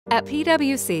At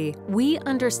PwC, we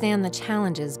understand the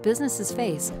challenges businesses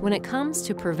face when it comes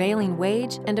to prevailing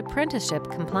wage and apprenticeship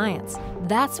compliance.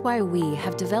 That's why we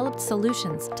have developed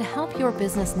solutions to help your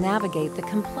business navigate the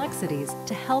complexities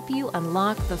to help you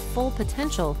unlock the full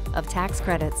potential of tax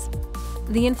credits.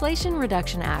 The Inflation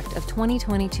Reduction Act of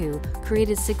 2022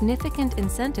 created significant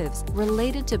incentives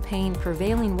related to paying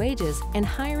prevailing wages and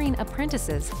hiring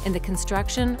apprentices in the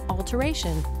construction,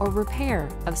 alteration, or repair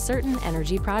of certain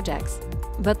energy projects.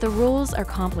 But the rules are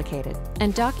complicated,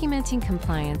 and documenting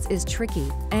compliance is tricky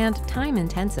and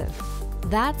time-intensive.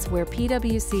 That's where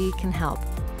PwC can help.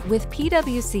 With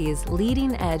PwC's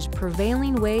leading-edge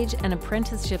prevailing wage and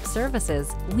apprenticeship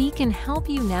services, we can help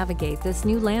you navigate this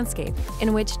new landscape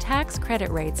in which tax credit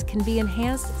rates can be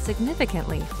enhanced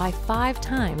significantly by 5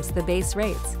 times the base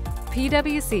rates.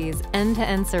 PwC's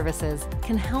end-to-end services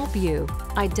can help you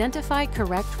identify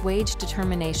correct wage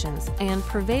determinations and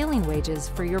prevailing wages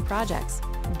for your projects,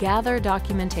 gather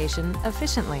documentation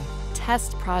efficiently,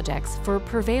 test projects for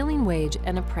prevailing wage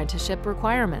and apprenticeship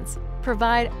requirements,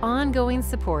 provide ongoing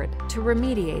support to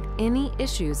remediate any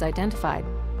issues identified,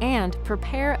 and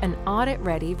prepare an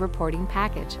audit-ready reporting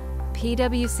package.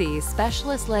 PwC's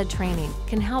specialist-led training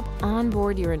can help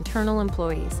onboard your internal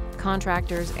employees,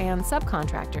 contractors, and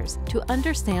subcontractors to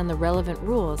understand the relevant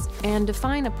rules and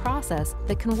define a process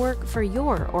that can work for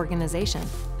your organization.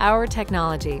 Our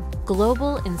technology,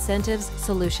 Global Incentives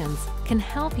Solutions, can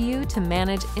help you to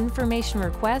manage information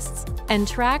requests and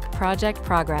track project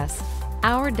progress.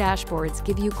 Our dashboards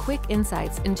give you quick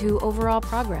insights into overall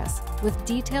progress with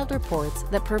detailed reports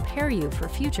that prepare you for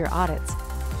future audits.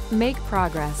 Make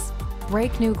progress,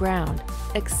 break new ground,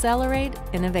 accelerate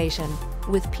innovation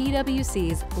with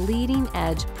PwC's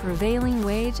leading-edge prevailing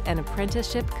wage and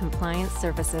apprenticeship compliance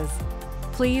services.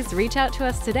 Please reach out to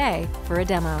us today for a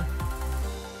demo.